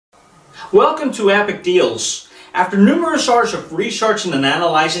Welcome to Epic Deals. After numerous hours of researching and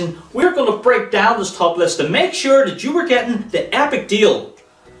analysing, we're going to break down this top list to make sure that you are getting the epic deal.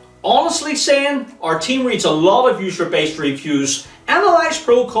 Honestly saying, our team reads a lot of user-based reviews, analyse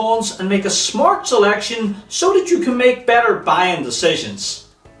pro cons and make a smart selection so that you can make better buying decisions.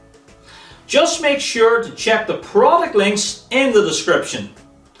 Just make sure to check the product links in the description.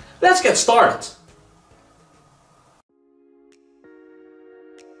 Let's get started.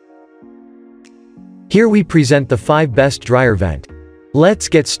 Here we present the 5 best dryer vent. Let's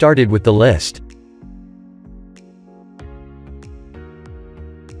get started with the list.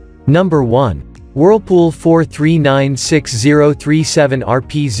 Number 1. Whirlpool 4396037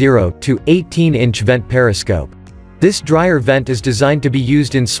 RP0 to 18-inch vent periscope. This dryer vent is designed to be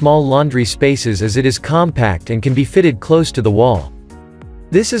used in small laundry spaces as it is compact and can be fitted close to the wall.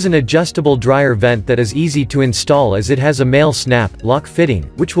 This is an adjustable dryer vent that is easy to install as it has a male snap lock fitting,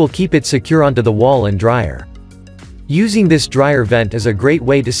 which will keep it secure onto the wall and dryer. Using this dryer vent is a great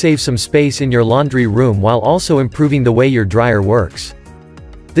way to save some space in your laundry room while also improving the way your dryer works.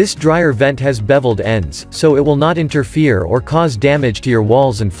 This dryer vent has beveled ends, so it will not interfere or cause damage to your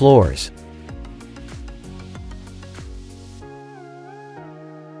walls and floors.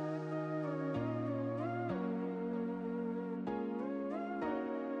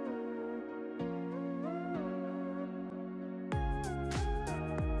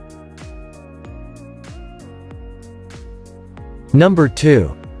 Number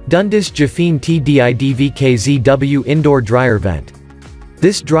 2. Dundas Jafine TDIDVKZW Indoor Dryer Vent.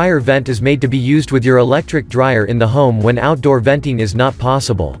 This dryer vent is made to be used with your electric dryer in the home when outdoor venting is not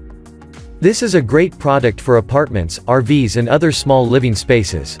possible. This is a great product for apartments, RVs and other small living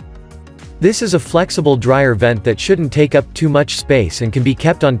spaces. This is a flexible dryer vent that shouldn't take up too much space and can be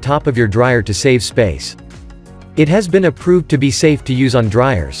kept on top of your dryer to save space. It has been approved to be safe to use on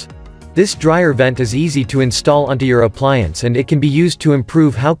dryers. This dryer vent is easy to install onto your appliance and it can be used to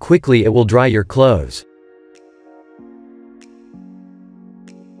improve how quickly it will dry your clothes.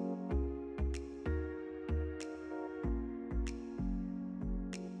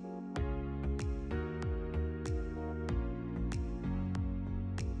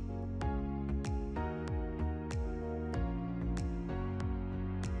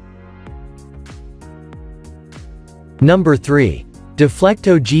 Number 3.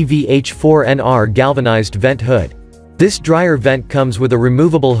 Deflecto GVH4NR Galvanized Vent Hood. This dryer vent comes with a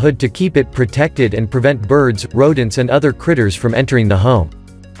removable hood to keep it protected and prevent birds, rodents and other critters from entering the home.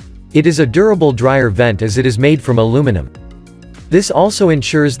 It is a durable dryer vent as it is made from aluminum. This also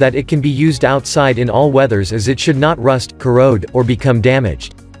ensures that it can be used outside in all weathers as it should not rust, corrode, or become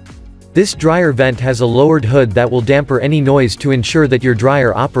damaged. This dryer vent has a lowered hood that will damper any noise to ensure that your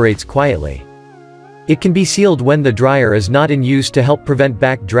dryer operates quietly. It can be sealed when the dryer is not in use to help prevent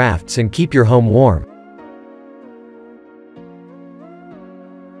back drafts and keep your home warm.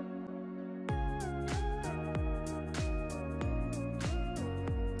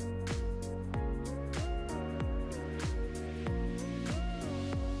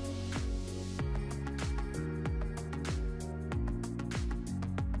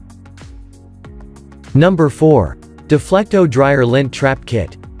 Number 4. Deflecto Dryer Lint Trap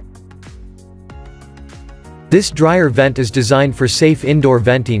Kit. This dryer vent is designed for safe indoor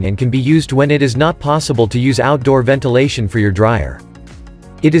venting and can be used when it is not possible to use outdoor ventilation for your dryer.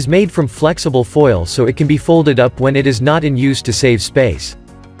 It is made from flexible foil so it can be folded up when it is not in use to save space.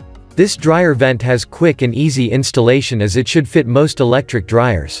 This dryer vent has quick and easy installation as it should fit most electric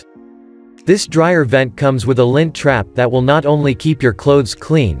dryers. This dryer vent comes with a lint trap that will not only keep your clothes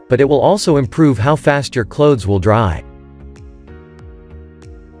clean, but it will also improve how fast your clothes will dry.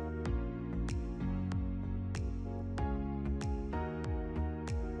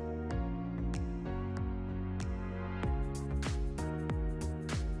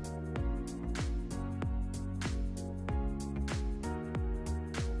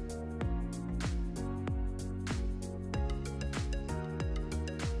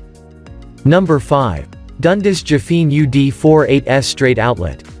 Number 5. Dundas Jafine UD48S Straight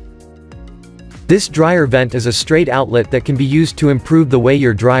Outlet. This dryer vent is a straight outlet that can be used to improve the way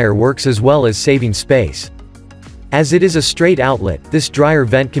your dryer works as well as saving space. As it is a straight outlet, this dryer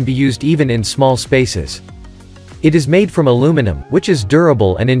vent can be used even in small spaces. It is made from aluminum, which is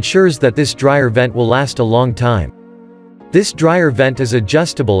durable and ensures that this dryer vent will last a long time. This dryer vent is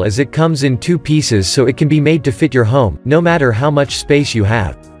adjustable as it comes in 2 pieces so it can be made to fit your home, no matter how much space you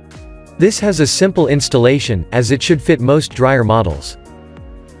have. This has a simple installation, as it should fit most dryer models.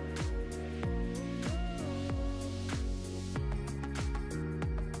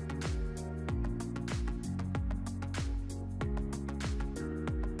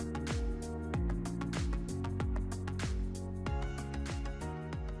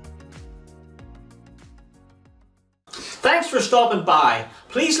 Thanks for stopping by.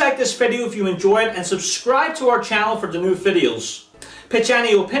 Please like this video if you enjoyed and subscribe to our channel for the new videos. Pitch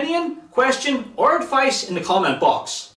any opinion, question or advice in the comment box.